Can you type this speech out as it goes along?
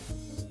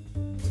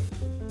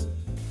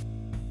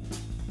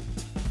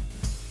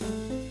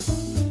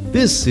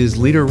This is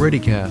Leader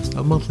ReadyCast,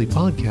 a monthly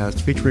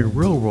podcast featuring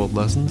real-world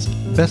lessons,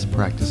 best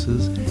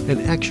practices,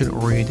 and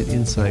action-oriented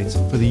insights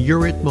for the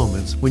you're it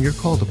moments when you're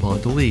called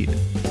upon to lead.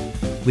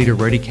 Leader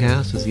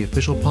ReadyCast is the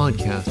official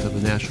podcast of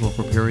the National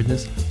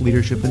Preparedness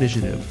Leadership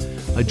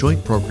Initiative, a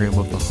joint program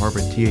of the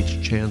Harvard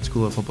T.H. Chan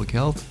School of Public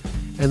Health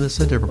and the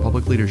Center for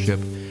Public Leadership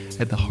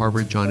at the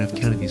Harvard John F.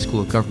 Kennedy School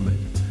of Government.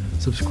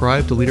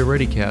 Subscribe to Leader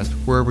ReadyCast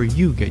wherever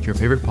you get your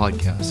favorite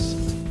podcasts.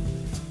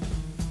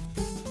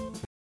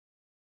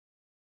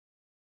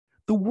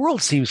 The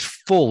world seems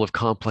full of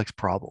complex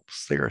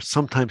problems. They are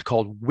sometimes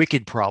called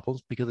wicked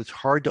problems because it's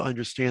hard to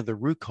understand the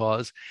root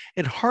cause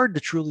and hard to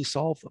truly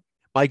solve them.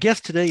 My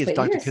guest today is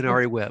Dr.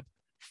 Kanari Webb,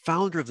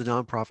 founder of the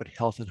nonprofit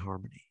Health in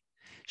Harmony.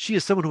 She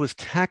is someone who has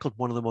tackled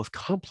one of the most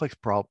complex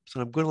problems,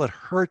 and I'm going to let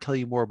her tell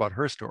you more about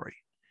her story.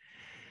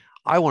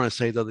 I want to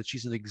say, though, that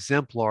she's an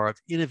exemplar of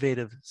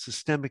innovative,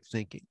 systemic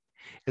thinking,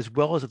 as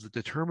well as of the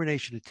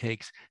determination it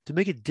takes to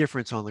make a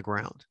difference on the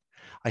ground.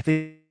 I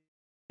think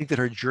that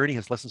her journey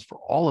has lessons for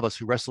all of us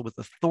who wrestle with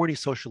the thorny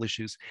social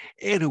issues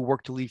and who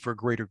work to lead for a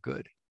greater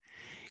good.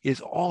 It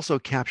is also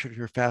captured in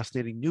her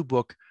fascinating new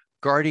book,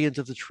 Guardians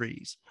of the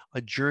Trees,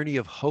 a journey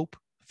of hope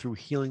through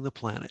healing the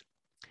planet.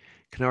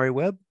 Kanari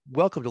Webb,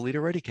 welcome to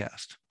Leader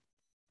ReadyCast.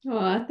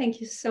 Oh,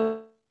 thank you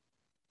so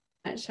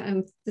much.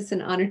 It's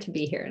an honor to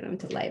be here, and I'm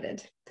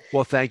delighted.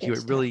 Well, thank you.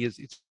 It really is.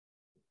 It's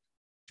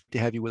to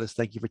have you with us.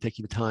 Thank you for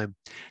taking the time.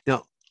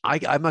 Now,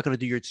 I'm not going to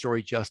do your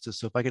story justice,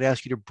 so if I could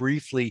ask you to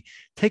briefly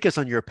take us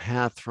on your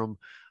path from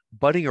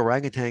budding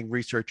orangutan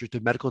researcher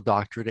to medical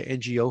doctor to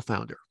NGO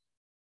founder.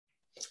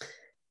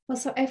 Well,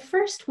 so I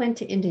first went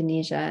to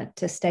Indonesia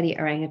to study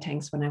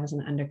orangutans when I was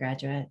an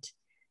undergraduate,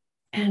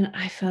 and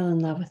I fell in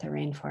love with the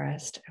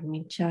rainforest. I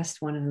mean,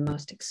 just one of the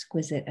most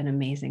exquisite and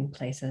amazing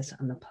places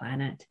on the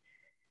planet.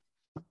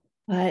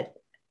 But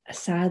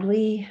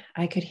sadly,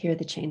 I could hear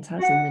the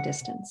chainsaws in the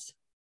distance,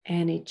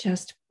 and it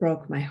just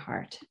broke my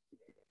heart.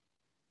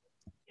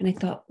 And I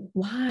thought,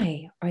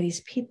 why are these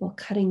people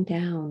cutting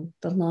down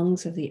the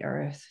lungs of the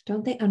earth?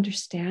 Don't they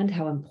understand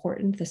how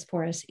important this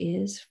forest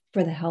is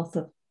for the health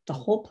of the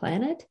whole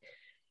planet?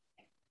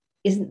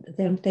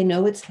 Don't they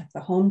know it's the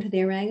home to the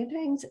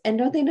orangutans? And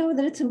don't they know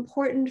that it's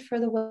important for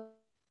the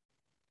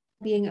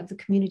well-being of the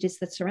communities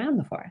that surround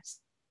the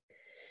forest?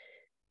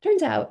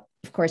 Turns out,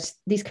 of course,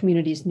 these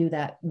communities knew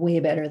that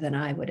way better than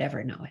I would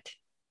ever know it.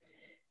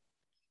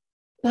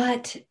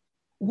 But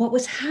what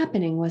was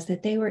happening was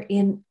that they were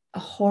in a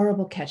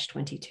horrible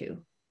catch-22.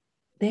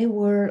 They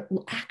were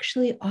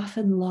actually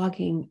often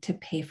logging to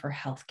pay for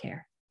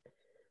healthcare.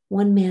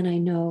 One man I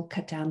know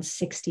cut down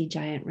 60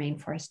 giant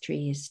rainforest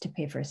trees to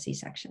pay for a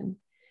C-section.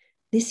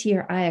 This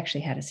year, I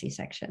actually had a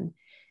C-section.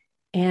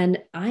 And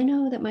I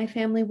know that my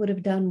family would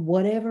have done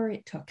whatever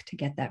it took to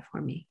get that for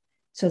me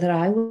so that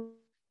I would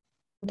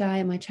die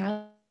and my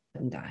child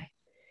wouldn't die.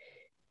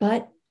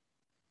 But,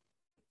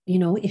 you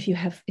know, if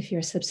you're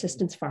a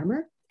subsistence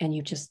farmer, and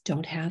you just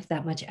don't have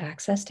that much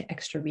access to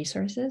extra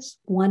resources,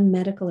 one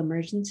medical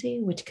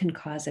emergency, which can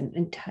cost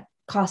an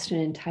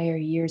entire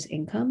year's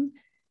income,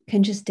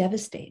 can just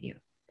devastate you.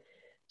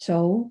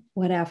 So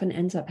what often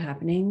ends up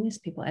happening is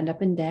people end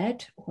up in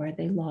debt or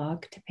they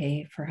log to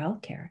pay for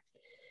healthcare.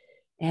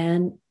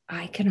 And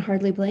I can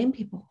hardly blame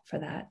people for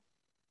that.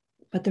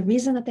 But the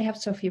reason that they have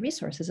so few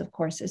resources, of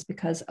course, is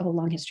because of a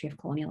long history of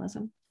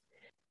colonialism.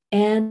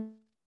 And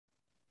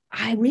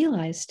I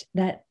realized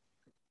that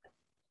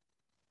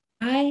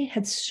I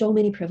had so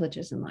many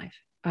privileges in life.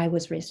 I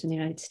was raised in the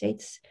United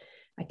States.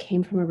 I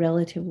came from a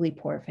relatively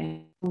poor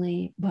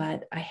family,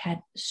 but I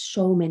had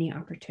so many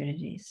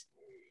opportunities.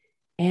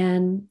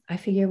 And I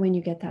figure when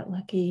you get that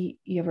lucky,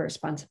 you have a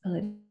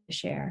responsibility to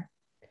share.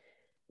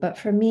 But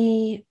for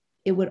me,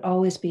 it would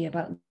always be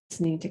about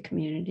listening to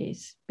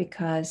communities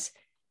because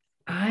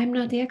I'm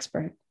not the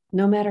expert.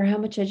 No matter how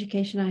much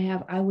education I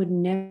have, I would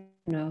never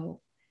know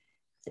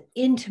the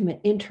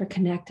intimate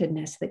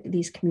interconnectedness that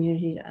these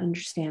communities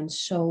understand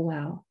so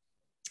well.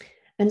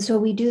 And so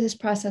we do this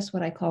process,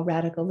 what I call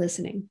radical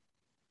listening,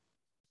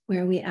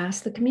 where we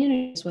ask the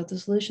communities what the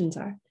solutions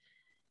are.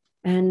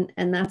 And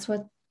that's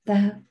what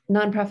the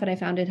nonprofit I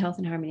founded, Health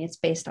in Harmony, it's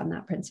based on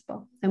that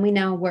principle. And we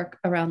now work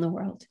around the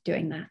world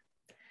doing that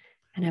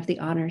and have the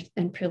honor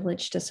and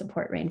privilege to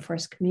support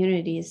rainforest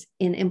communities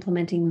in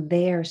implementing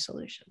their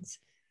solutions.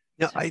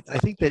 Now, I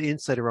think that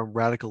insight around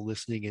radical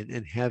listening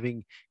and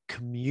having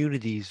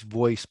communities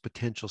voice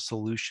potential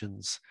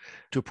solutions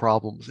to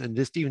problems, and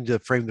just even to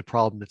frame the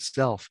problem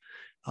itself,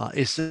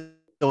 is so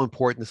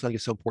important.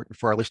 It's so important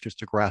for our listeners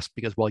to grasp,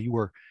 because while you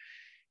were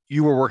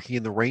working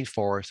in the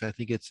rainforest, I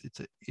think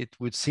it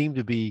would seem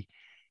to be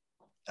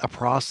a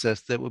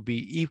process that would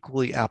be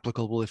equally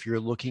applicable if you're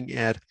looking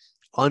at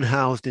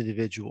unhoused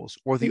individuals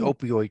or the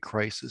opioid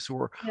crisis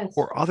or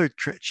other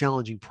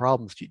challenging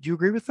problems. Do you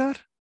agree with that?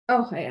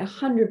 Oh, I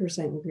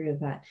 100% agree with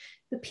that.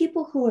 The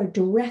people who are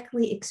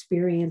directly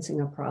experiencing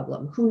a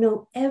problem, who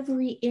know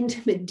every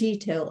intimate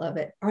detail of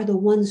it, are the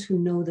ones who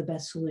know the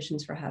best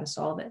solutions for how to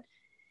solve it.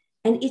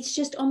 And it's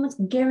just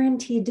almost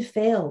guaranteed to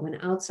fail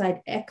when outside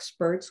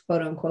experts,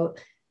 quote unquote,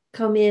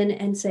 come in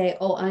and say,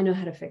 oh, I know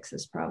how to fix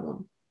this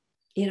problem.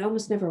 It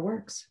almost never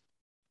works.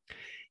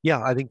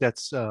 Yeah, I think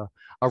that's a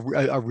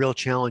real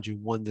challenge,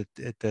 and one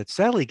that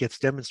sadly gets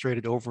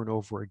demonstrated over and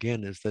over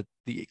again, is that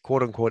the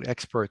quote unquote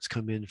experts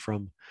come in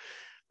from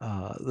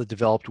the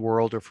developed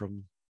world or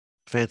from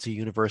fancy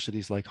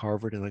universities like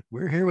Harvard, and like,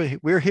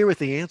 we're here with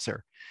the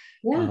answer.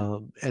 Yeah.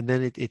 And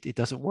then it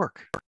doesn't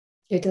work.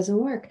 It doesn't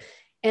work.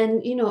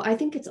 And, I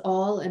think it's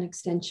all an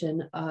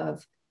extension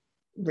of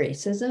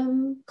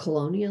racism,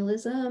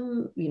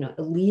 colonialism,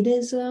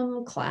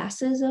 elitism,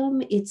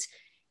 classism.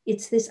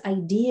 It's this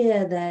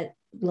idea that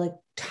like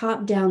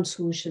top-down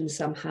solutions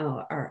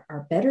somehow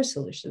are better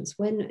solutions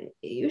when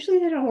usually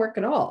they don't work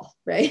at all,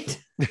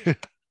 right?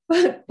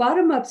 But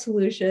bottom-up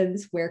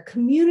solutions where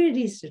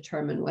communities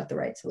determine what the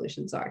right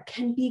solutions are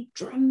can be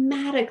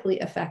dramatically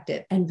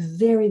effective and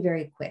very,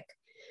 very quick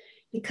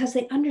because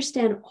they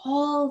understand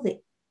all the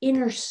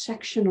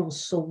intersectional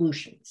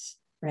solutions,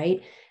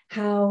 right?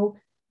 How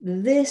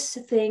this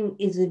thing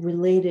is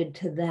related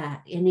to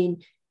that.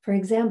 And for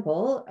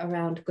example,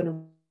 around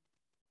Gunung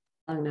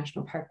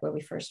National Park, where we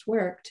first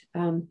worked,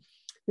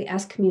 we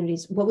asked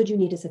communities, what would you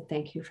need as a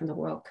thank you from the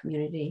world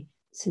community,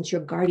 since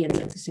you're guardians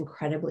of this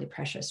incredibly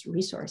precious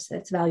resource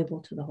that's valuable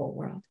to the whole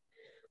world?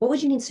 What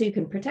would you need so you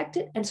can protect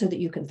it and so that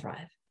you can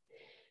thrive?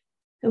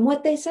 And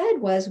what they said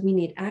was, we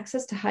need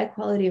access to high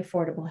quality,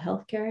 affordable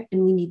healthcare,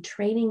 and we need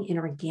training in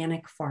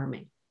organic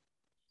farming.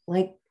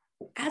 Like,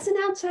 as an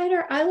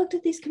outsider, I looked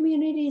at these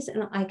communities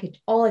and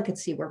all I could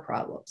see were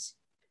problems.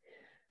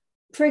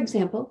 For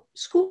example,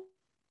 school,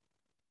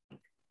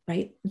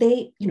 right?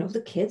 The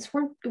kids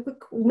weren't,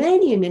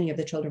 many of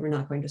the children were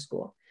not going to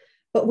school.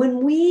 But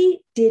when we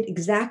did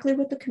exactly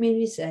what the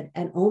community said,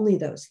 and only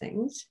those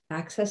things,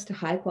 access to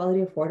high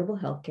quality,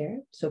 affordable healthcare,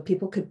 so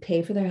people could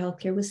pay for their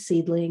healthcare with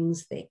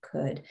seedlings, they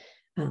could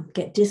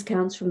get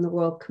discounts from the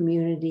world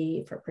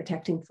community for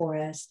protecting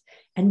forests,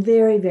 and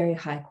very, very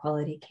high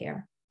quality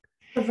care,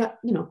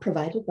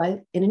 provided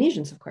by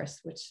Indonesians, of course,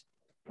 which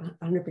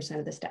 100%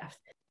 of the staff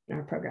in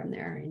our program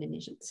there are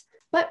Indonesians,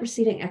 but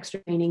receiving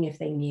extra training if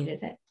they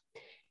needed it.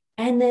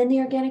 And then the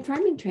organic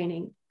farming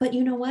training. But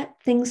you know what?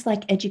 Things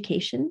like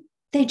education,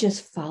 they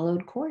just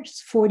followed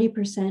course.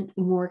 40%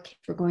 more kids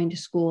were going to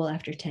school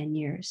after 10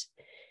 years.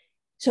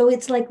 So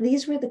it's like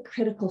these were the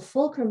critical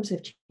fulcrums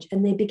of change,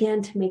 and they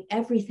began to make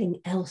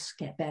everything else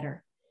get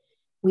better.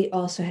 We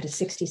also had a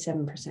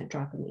 67%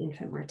 drop in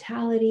infant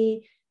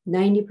mortality,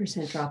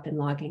 90% drop in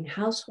logging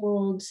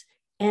households,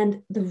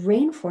 and the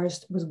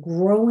rainforest was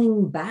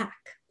growing back.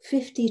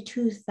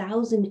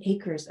 52,000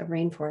 acres of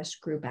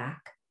rainforest grew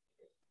back.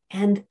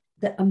 And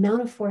the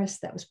amount of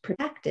forest that was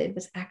protected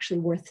was actually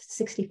worth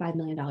 $65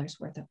 million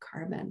worth of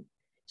carbon.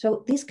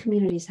 So these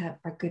communities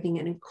are giving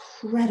an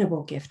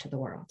incredible gift to the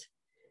world.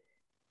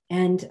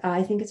 And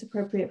I think it's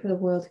appropriate for the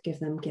world to give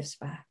them gifts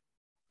back.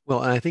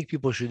 Well, and I think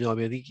people should know. I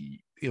mean, I think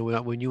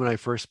when you and I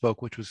first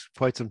spoke, which was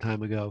quite some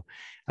time ago,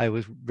 I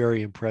was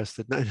very impressed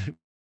that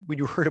when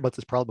you heard about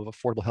this problem of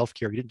affordable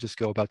healthcare, you didn't just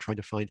go about trying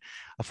to find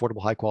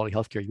affordable, high quality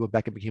healthcare. You went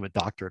back and became a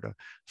doctor to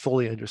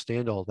fully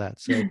understand all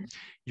that. So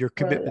your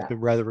commitment's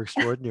been rather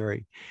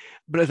extraordinary.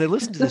 But as I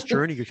listen to this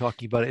journey you're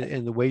talking about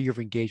and the way you've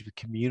engaged with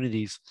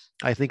communities,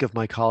 I think of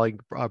my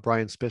colleague,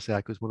 Brian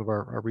Spisak, who's one of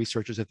our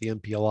researchers at the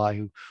MPLI,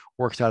 who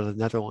works out of the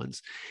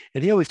Netherlands.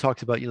 And he always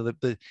talks about,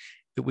 that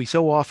we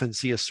so often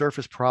see a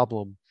surface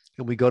problem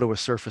and we go to a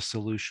surface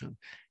solution,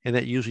 and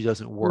that usually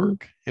doesn't work.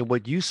 Mm-hmm. And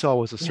what you saw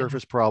was a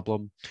surface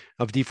problem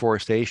of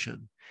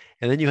deforestation.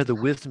 And then you had the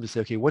wisdom to say,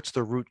 okay, what's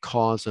the root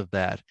cause of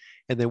that?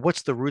 And then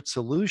what's the root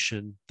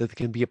solution that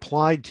can be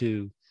applied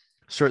to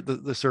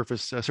the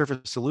surface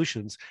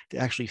solutions to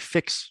actually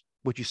fix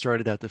what you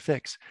started out to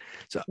fix?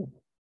 So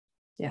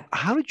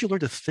how did you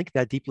learn to think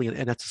that deeply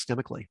and that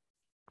systemically?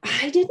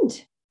 I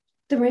didn't.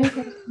 The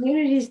rainforest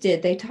communities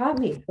did. They taught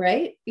me,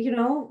 right?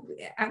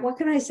 What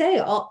can I say?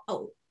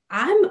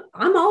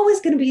 I'm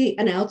always going to be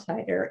an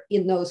outsider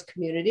in those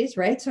communities,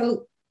 right?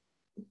 So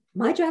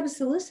my job is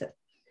to listen.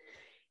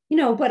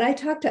 But I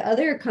talk to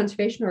other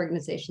conservation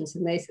organizations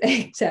and they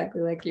say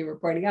exactly like you were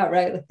pointing out,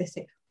 right? Like they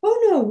say,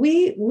 oh no,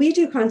 we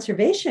do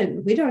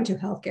conservation. We don't do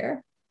healthcare.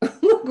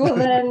 Well,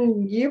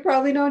 then you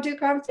probably don't do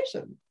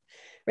conservation,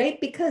 right?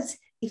 Because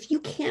if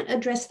you can't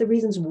address the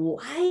reasons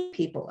why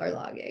people are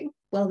logging,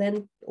 well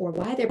then, or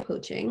why they're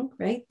poaching,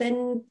 right?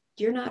 Then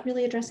you're not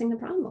really addressing the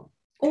problem.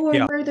 Or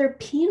where they're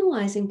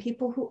penalizing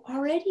people who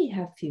already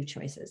have few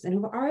choices and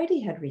who've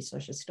already had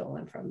resources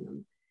stolen from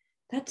them.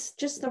 That's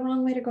just the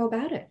wrong way to go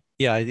about it.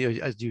 Yeah,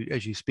 as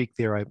you speak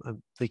there,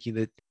 I'm thinking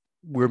that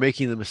we're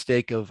making the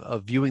mistake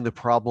of viewing the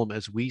problem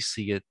as we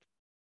see it,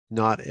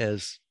 not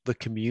as the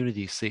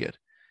community see it.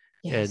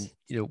 Yes.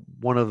 And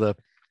one of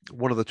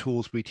the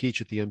tools we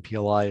teach at the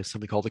MPLI is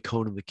something called the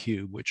cone and the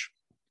cube, which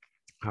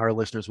our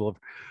listeners will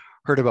have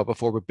heard about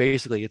before, but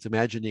basically it's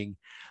imagining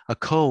a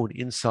cone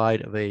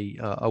inside of a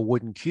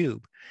wooden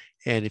cube.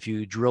 And if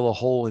you drill a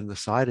hole in the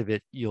side of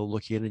it, you'll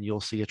look in and you'll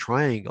see a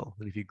triangle.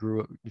 And if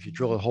you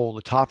drill a hole in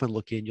the top and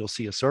look in, you'll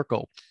see a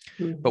circle.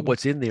 Mm-hmm. But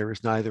what's in there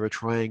is neither a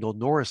triangle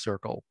nor a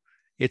circle.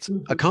 It's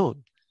a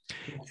cone.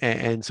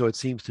 And so it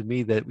seems to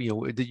me that,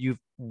 that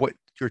what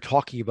you're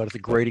talking about is a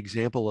great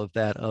example of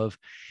that, of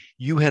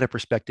you had a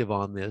perspective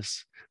on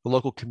this, the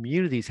local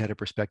communities had a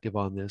perspective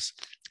on this,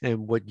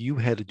 and what you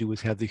had to do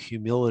was have the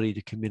humility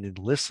to come in and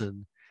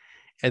listen,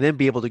 and then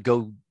be able to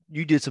go.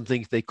 You did some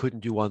things they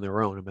couldn't do on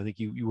their own. I think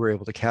you were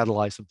able to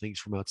catalyze some things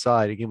from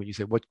outside. Again, when you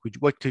said, what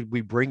could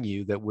we bring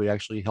you that would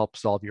actually help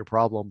solve your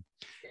problem?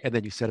 And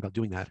then you set about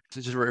doing that.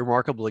 It's just a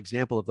remarkable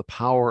example of the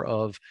power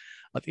of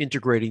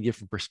integrating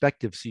different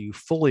perspectives so you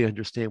fully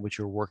understand what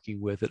you're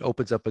working with. It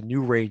opens up a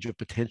new range of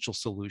potential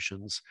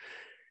solutions,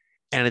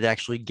 and it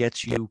actually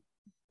gets you,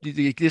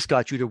 this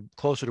got you to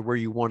closer to where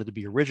you wanted to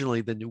be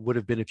originally than it would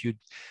have been if you'd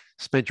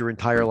spent your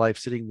entire life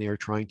sitting there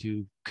trying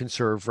to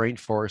conserve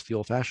rainforest the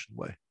old-fashioned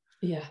way.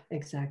 Yeah,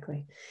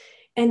 exactly.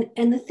 And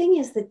the thing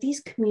is that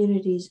these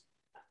communities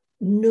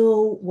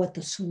know what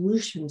the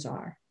solutions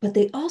are, but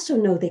they also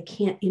know they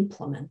can't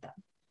implement them,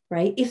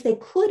 right? If they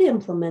could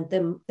implement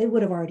them, they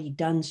would have already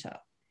done so.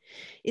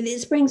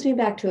 This brings me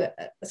back to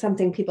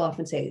something people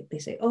often say. They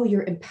say, oh,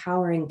 you're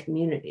empowering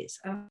communities.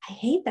 I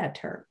hate that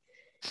term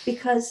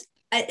because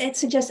it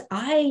suggests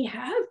I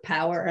have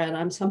power and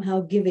I'm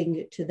somehow giving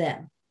it to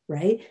them,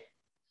 right?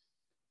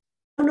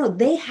 Oh, no,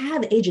 they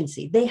have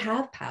agency. They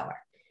have power.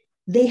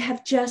 They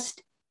have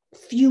just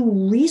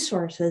few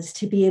resources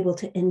to be able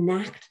to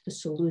enact the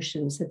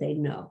solutions that they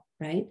know,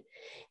 right?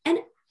 And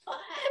I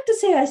have to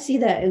say, I see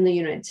that in the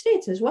United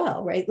States as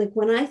well, right? Like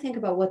when I think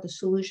about what the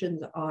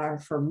solutions are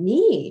for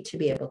me to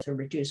be able to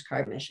reduce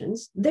carbon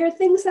emissions, there are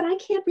things that I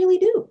can't really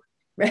do,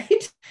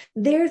 right?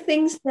 There are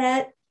things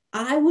that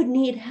I would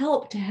need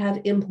help to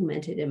have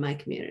implemented in my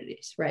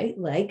communities, right?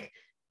 Like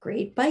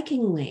great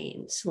biking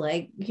lanes,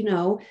 like,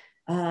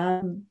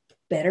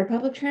 better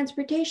public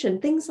transportation,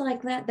 things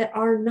like that, that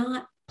are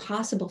not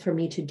possible for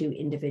me to do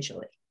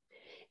individually.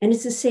 And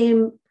it's the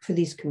same for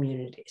these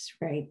communities,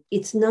 right?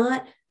 It's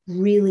not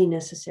really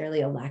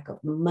necessarily a lack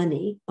of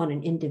money on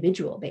an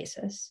individual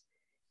basis.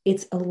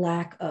 It's a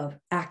lack of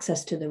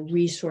access to the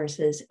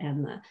resources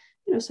and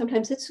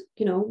sometimes it's,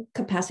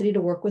 capacity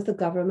to work with the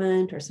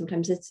government, or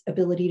sometimes it's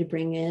ability to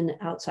bring in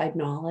outside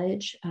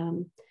knowledge.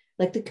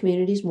 Like the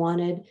communities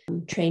wanted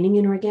training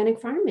in organic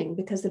farming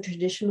because the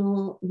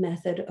traditional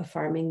method of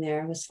farming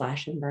there was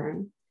slash and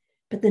burn.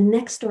 But the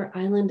next door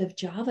island of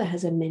Java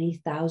has a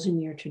many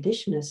thousand-year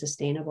tradition of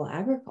sustainable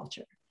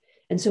agriculture.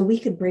 And so we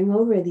could bring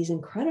over these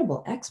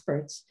incredible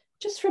experts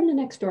just from the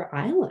next door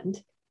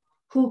island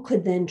who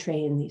could then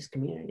train these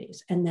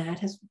communities. And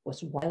that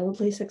was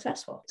wildly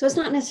successful. So it's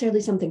not necessarily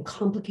something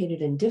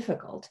complicated and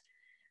difficult,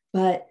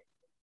 but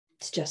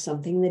it's just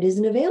something that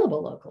isn't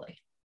available locally.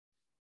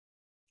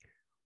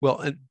 Well,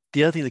 and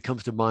the other thing that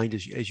comes to mind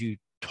as you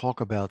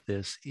talk about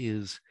this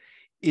is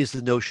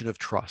the notion of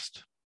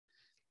trust,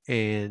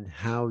 and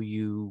how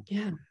you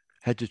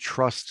had to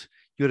trust.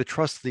 You had to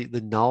trust the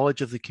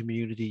knowledge of the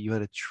community. You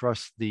had to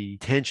trust the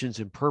intentions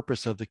and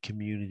purpose of the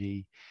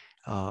community.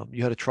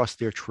 You had to trust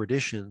their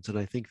traditions. And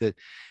I think that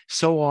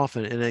so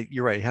often, and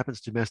you're right, it happens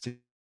domestically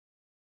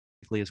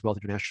as well as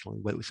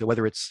internationally. So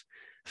whether it's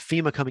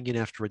FEMA coming in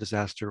after a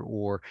disaster,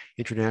 or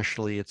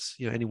internationally, it's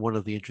any one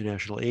of the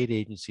international aid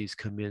agencies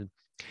come in.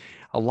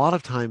 A lot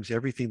of times,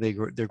 everything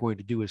they're going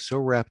to do is so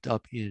wrapped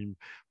up in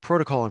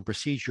protocol and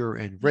procedure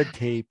and red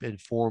tape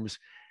and forms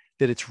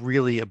that it's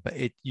really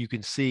you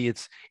can see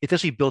it's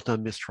actually built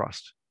on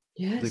mistrust.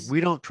 Yes. Like,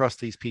 we don't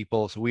trust these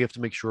people, so we have to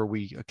make sure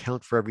we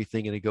account for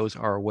everything and it goes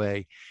our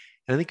way.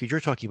 And I think what you're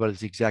talking about is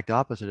the exact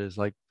opposite. Is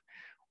like,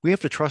 we have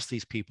to trust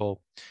these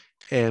people,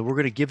 and we're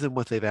going to give them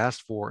what they've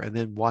asked for, and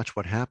then watch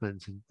what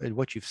happens. And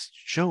what you've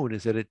shown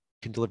is that it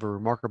can deliver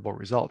remarkable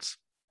results.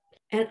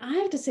 And I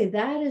have to say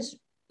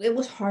it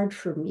was hard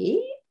for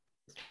me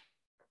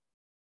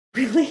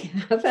really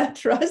have that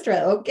trust,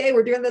 right? Okay,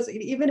 we're doing this.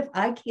 Even if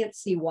I can't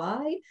see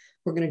why,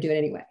 we're going to do it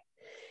anyway.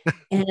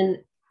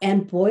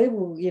 and boy,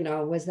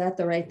 was that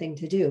the right thing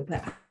to do?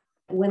 But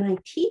when I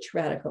teach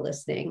radical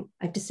listening,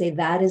 I have to say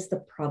that is the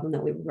problem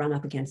that we run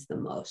up against the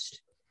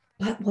most.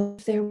 But what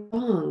if they're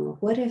wrong?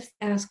 What if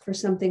they ask for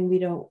something we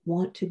don't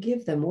want to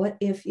give them? What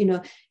if,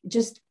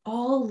 just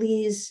all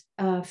these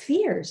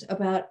fears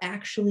about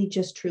actually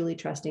just truly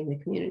trusting the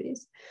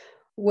communities?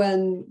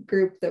 One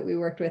group that we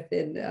worked with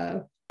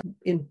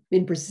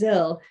in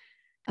Brazil,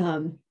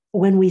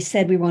 when we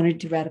said we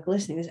wanted to do radical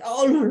listening, they said,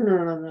 oh,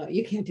 no,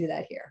 you can't do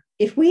that here.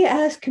 If we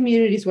ask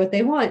communities what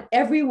they want,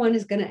 everyone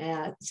is going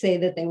to say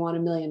that they want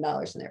 $1 million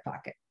in their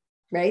pocket,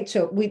 right?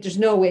 So there's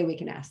no way we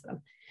can ask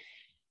them.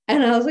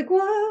 And I was like,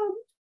 well,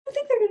 I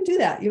think they're going to do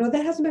that.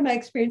 That hasn't been my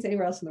experience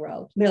anywhere else in the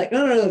world. And they're like,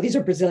 no, these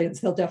are Brazilians.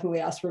 They'll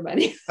definitely ask for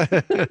money.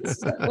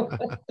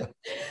 But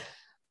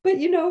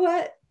you know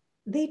what?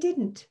 They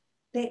didn't.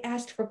 They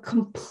asked for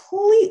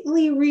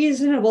completely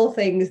reasonable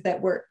things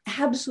that were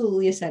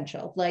absolutely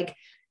essential, like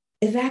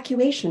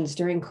evacuations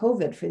during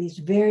COVID for these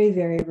very,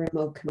 very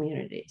remote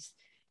communities.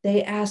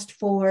 They asked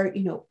for,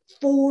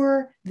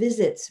 4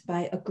 visits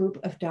by a group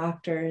of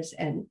doctors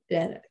and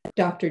a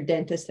doctor,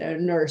 dentist, and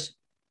a nurse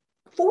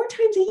 4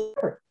 times a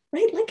year,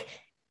 right? Like,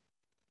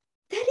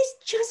 that is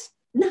just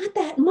not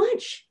that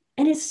much.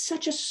 And it's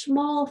such a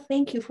small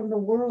thank you from the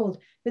world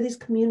for these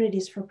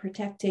communities for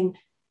protecting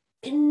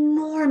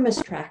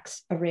enormous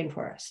tracts of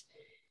rainforest.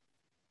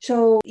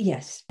 So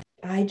yes,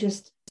 I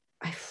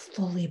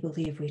fully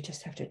believe we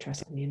just have to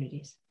trust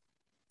communities.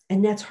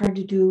 And that's hard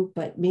to do,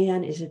 but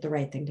man, is it the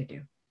right thing to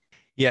do?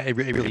 Yeah, it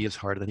really is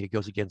hard. I think it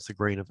goes against the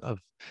grain of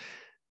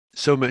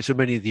so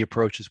many of the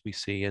approaches we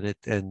see, and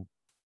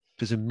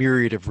there's a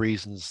myriad of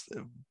reasons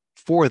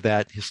for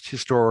that,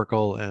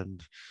 historical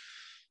and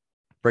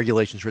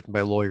regulations written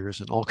by lawyers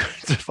and all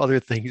kinds of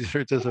other things that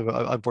are just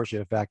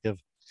unfortunately a fact of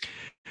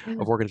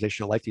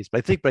organizational life.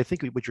 But I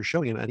think what you're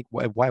showing, and I think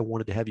why I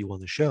wanted to have you on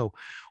the show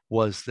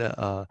was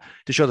to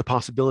show the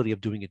possibility of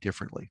doing it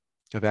differently,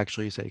 of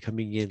actually say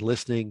coming in,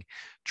 listening,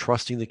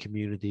 trusting the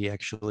community.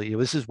 Actually,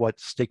 this is what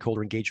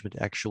stakeholder engagement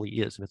actually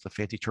is, and it's a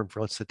fancy term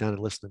for let's sit down and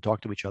listen and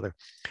talk to each other.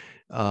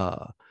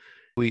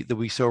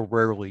 We so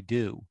rarely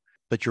do.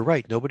 But you're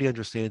right. Nobody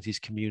understands these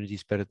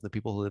communities better than the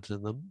people who live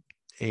in them.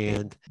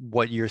 And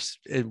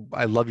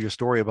I love your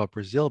story about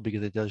Brazil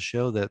because it does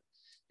show that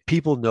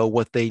people know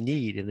what they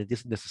need, and it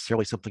isn't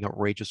necessarily something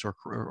outrageous or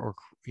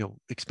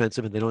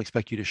expensive, and they don't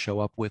expect you to show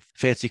up with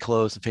fancy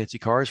clothes and fancy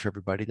cars for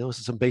everybody. Those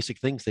are some basic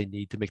things they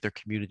need to make their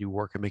community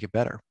work and make it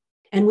better.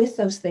 And with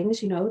those things,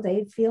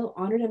 they feel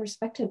honored and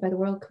respected by the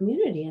world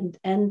community,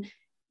 and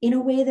in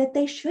a way that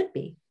they should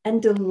be,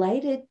 and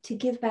delighted to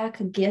give back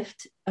a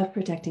gift of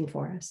protecting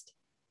forest,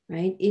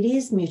 right? It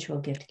is mutual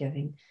gift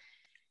giving.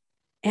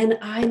 And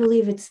I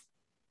believe it's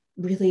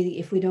really,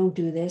 if we don't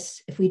do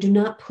this, if we do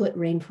not put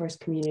rainforest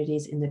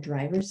communities in the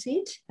driver's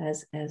seat,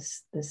 as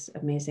this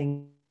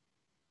amazing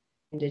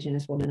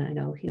indigenous woman I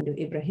know, Hindu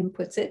Ibrahim,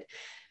 puts it,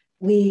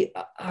 we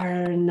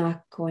are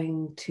not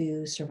going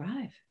to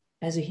survive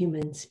as a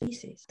human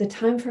species. The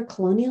time for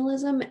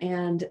colonialism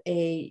and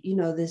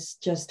this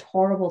just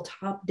horrible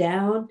top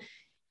down,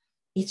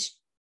 is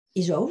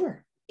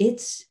over.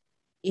 It's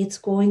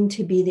going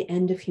to be the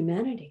end of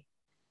humanity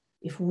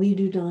if we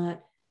do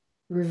not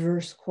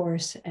reverse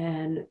course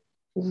and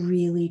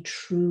really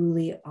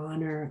truly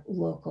honor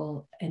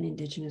local and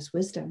indigenous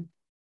wisdom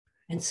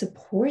and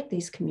support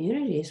these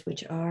communities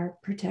which are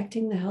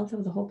protecting the health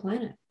of the whole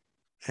planet.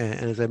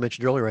 And as I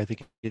mentioned earlier, I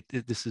think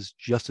this is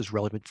just as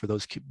relevant for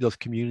those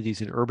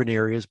communities in urban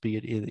areas, be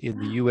it in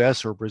the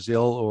U.S. or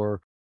Brazil or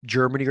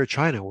Germany or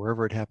China,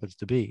 wherever it happens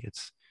to be.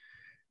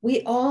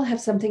 We all have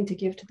something to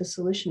give to the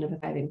solution of a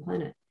thriving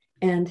planet,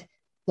 and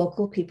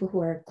local people who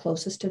are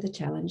closest to the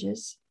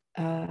challenges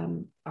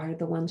are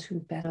the ones who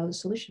bet out the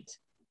solutions.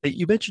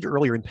 You mentioned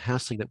earlier in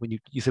passing that when you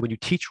said when you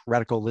teach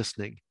radical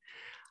listening,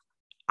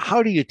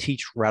 how do you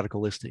teach radical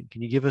listening?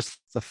 Can you give us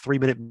the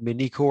 3-minute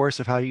mini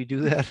course of how you do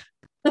that?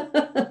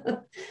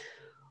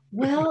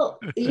 Well,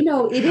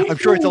 it is. I'm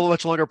sure it's a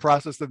much longer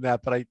process than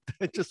that, but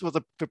it just was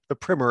the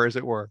primer, as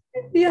it were.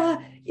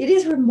 Yeah, it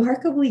is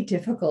remarkably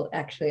difficult,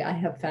 actually, I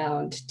have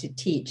found, to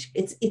teach.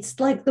 It's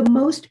like the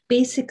most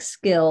basic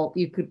skill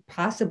you could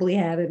possibly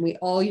have, and we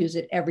all use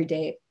it every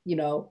day,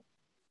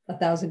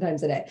 1,000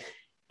 times a day.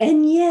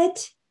 And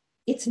yet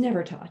it's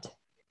never taught.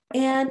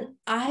 And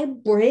I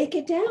break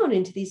it down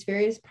into these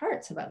various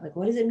parts about, like,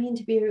 what does it mean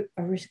to be a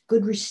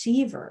good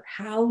receiver?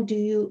 How do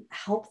you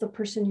help the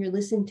person you're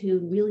listening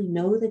to really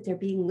know that they're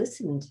being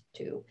listened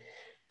to?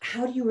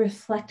 How do you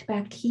reflect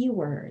back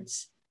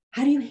keywords?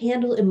 How do you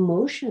handle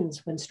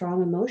emotions when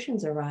strong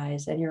emotions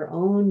arise and your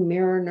own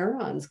mirror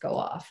neurons go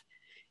off?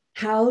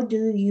 How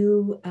do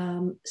you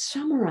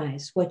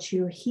summarize what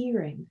you're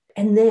hearing?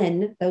 And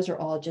then those are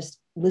all just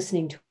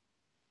listening to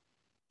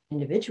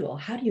an individual.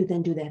 How do you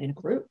then do that in a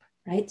group?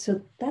 Right.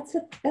 So that's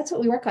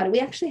what we work on. We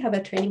actually have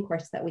a training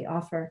course that we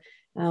offer.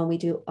 We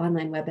do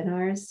online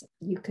webinars.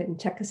 You can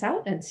check us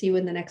out and see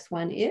when the next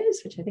one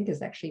is, which I think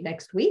is actually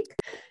next week.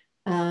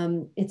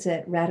 It's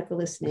at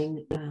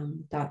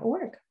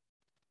radicallistening.org.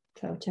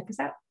 So check us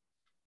out.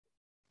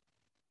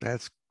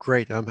 That's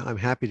great. I'm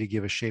happy to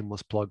give a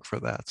shameless plug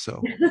for that.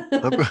 So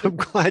I'm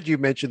glad you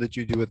mentioned that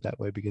you do it that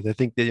way, because I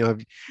think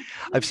that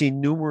I've seen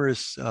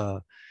numerous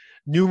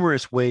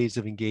ways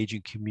of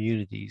engaging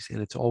communities,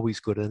 and it's always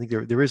good. I think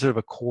there is sort of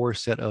a core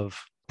set of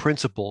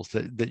principles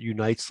that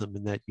unites them,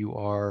 and that you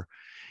are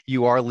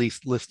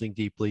listening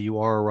deeply, you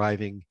are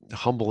arriving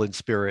humble in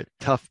spirit,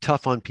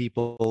 tough on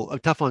people,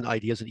 tough on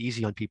ideas, and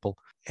easy on people,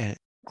 and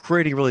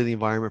creating really the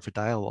environment for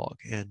dialogue.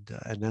 And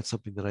that's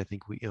something that I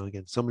think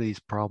again, some of these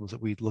problems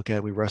that we look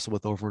at, we wrestle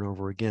with over and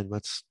over again.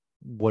 That's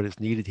what is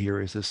needed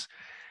here, is this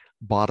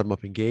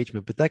bottom-up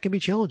engagement, but that can be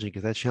challenging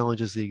because that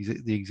challenges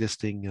the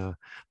existing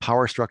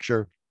power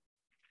structure,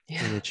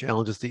 and it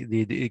challenges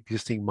the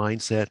existing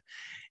mindset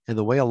and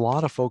the way a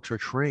lot of folks are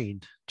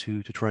trained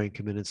to try and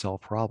come in and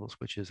solve problems.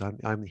 Which is, I'm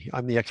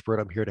the expert.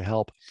 I'm here to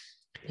help.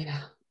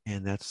 Yeah,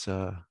 and that's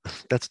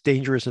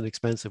dangerous and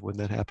expensive when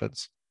that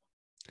happens.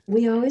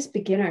 We always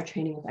begin our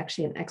training with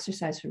actually an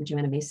exercise from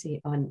Joanna Macy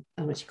on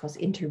what she calls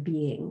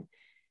interbeing,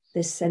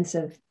 this sense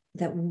of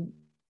that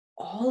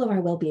all of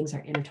our well-beings are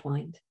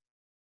intertwined.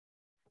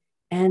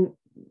 And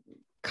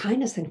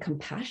kindness and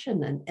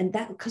compassion, and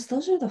that, because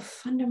those are the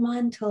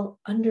fundamental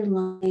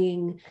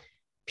underlying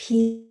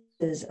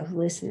pieces of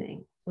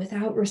listening.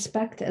 without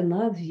respect and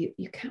love,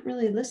 you can't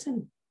really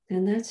listen.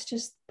 And that's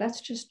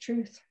just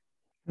truth.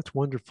 That's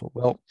wonderful.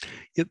 Well,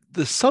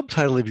 the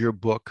subtitle of your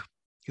book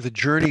is A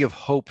Journey of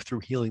Hope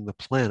Through Healing the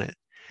Planet.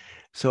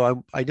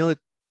 So I know that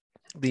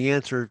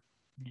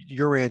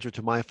your answer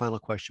to my final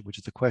question, which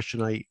is the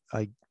question I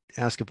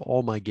ask of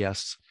all my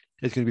guests,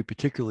 is going to be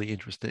particularly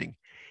interesting.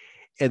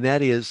 And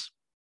that is,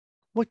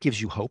 what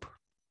gives you hope?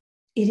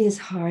 It is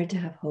hard to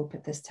have hope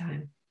at this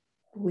time.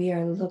 We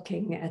are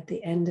looking at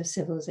the end of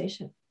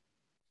civilization.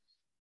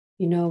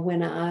 You know,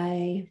 when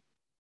I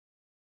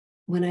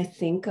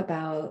think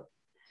about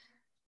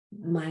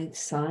my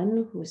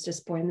son, who was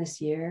just born this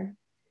year,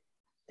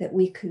 that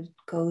we could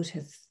go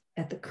to,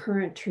 at the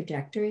current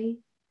trajectory,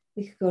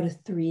 we could go to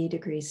 3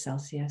 degrees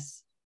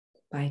Celsius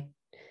by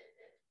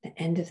the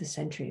end of the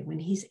century when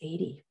he's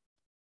 80.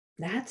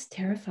 That's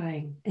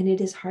terrifying. And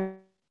it is hard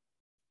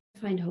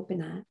to find hope in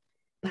that.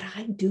 But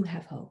I do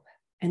have hope.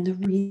 And the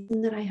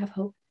reason that I have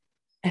hope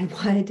and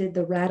why I did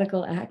the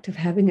radical act of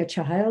having a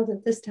child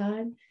at this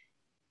time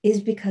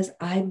is because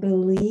I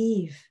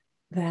believe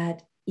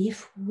that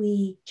if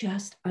we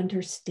just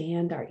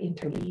understand our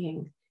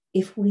interbeing,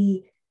 if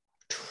we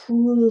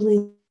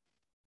truly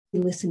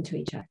listen to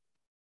each other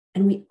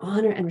and we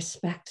honor and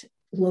respect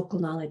local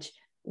knowledge,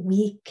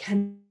 we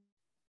can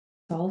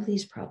solve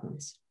these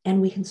problems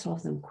and we can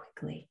solve them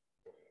quickly.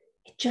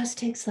 It just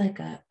takes like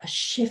a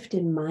shift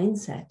in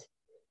mindset.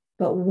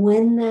 But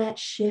when that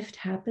shift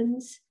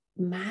happens,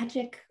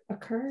 magic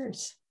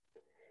occurs.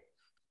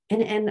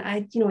 And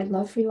I'd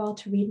love for you all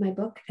to read my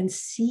book and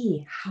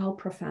see how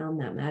profound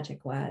that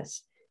magic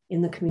was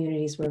in the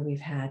communities where we've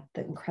had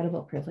the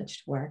incredible privilege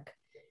to work.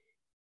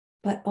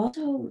 But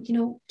also,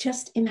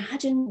 just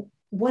imagine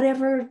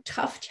whatever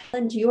tough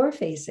challenge you're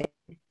facing,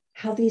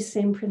 how these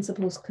same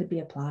principles could be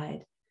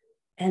applied.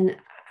 And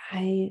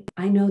I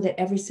know that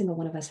every single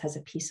one of us has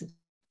a piece of the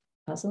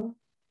puzzle.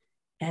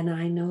 And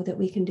I know that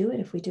we can do it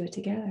if we do it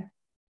together.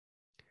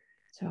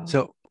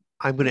 So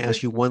I'm going to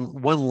ask you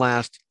one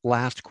last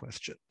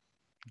question,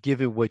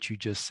 given what you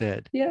just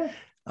said. Yeah.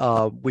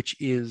 Which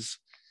is,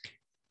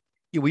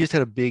 we just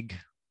had a big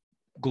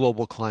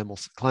global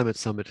climate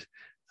summit,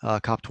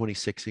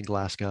 COP26 in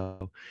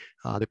Glasgow.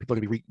 That people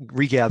are going to be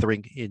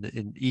regathering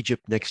in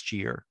Egypt next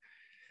year.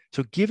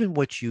 So given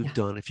what you've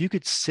done, if you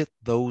could sit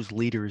those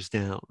leaders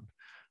down,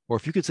 or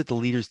if you could sit the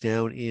leaders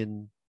down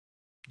in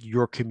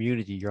your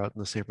community, you're out in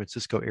the San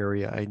Francisco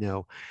area, I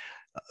know,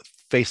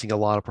 facing a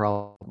lot of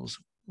problems.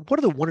 What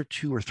are the 1 or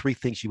 2 or 3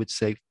 things you would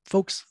say,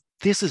 folks,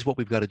 this is what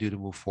we've got to do to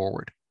move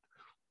forward?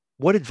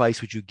 What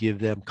advice would you give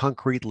them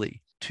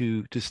concretely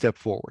to step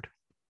forward?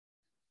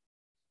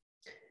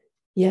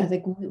 Yeah,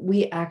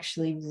 we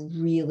actually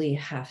really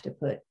have to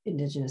put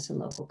Indigenous and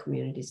local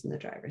communities in the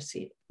driver's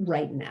seat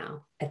right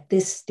now at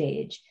this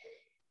stage.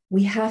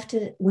 We have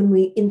to,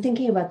 in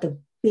thinking about the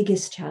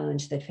biggest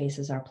challenge that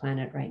faces our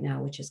planet right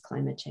now, which is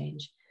climate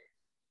change,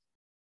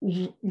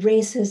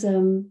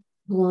 racism,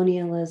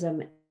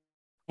 colonialism,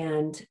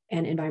 and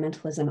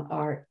environmentalism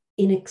are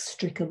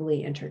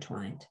inextricably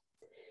intertwined.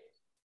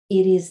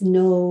 It's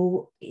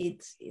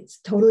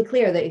totally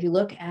clear that if you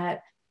look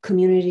at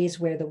communities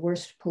where the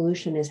worst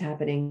pollution is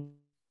happening,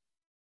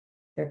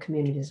 they're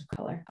communities of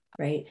color,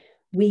 right?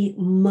 We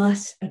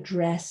must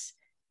address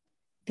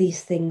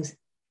these things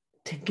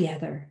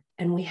together,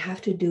 and we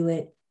have to do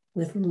it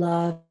with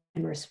love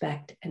and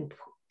respect and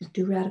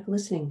do radical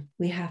listening.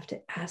 We have to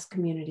ask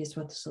communities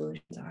what the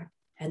solutions are,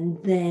 and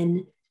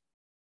then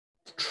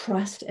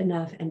trust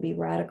enough and be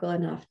radical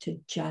enough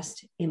to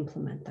just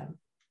implement them.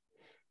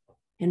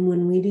 And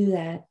when we do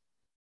that,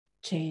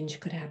 change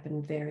could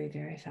happen very,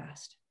 very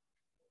fast.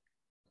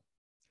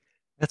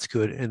 That's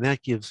good. And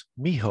that gives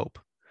me hope.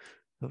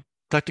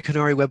 Dr.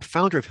 Kanari Webb,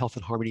 founder of Health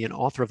and Harmony and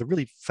author of the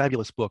really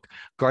fabulous book,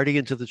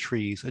 Guardians of the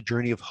Trees, A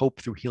Journey of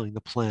Hope Through Healing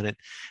the Planet.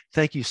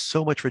 Thank you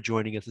so much for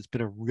joining us. It's been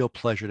a real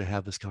pleasure to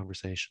have this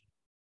conversation.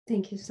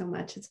 Thank you so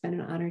much. It's been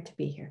an honor to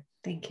be here.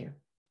 Thank you.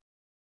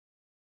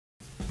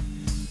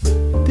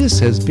 This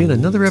has been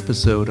another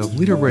episode of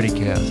Leader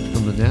ReadyCast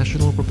from the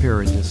National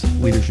Preparedness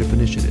Leadership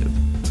Initiative.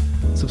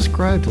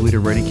 Subscribe to Leader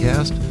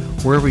ReadyCast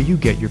wherever you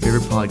get your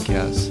favorite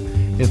podcasts,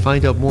 and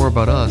find out more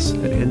about us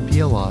at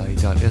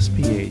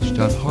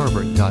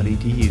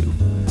npli.sph.harvard.edu.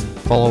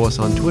 Follow us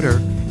on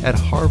Twitter at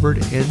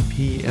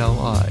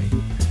HarvardNPLI.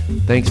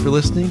 Thanks for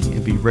listening,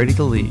 and be ready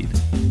to lead.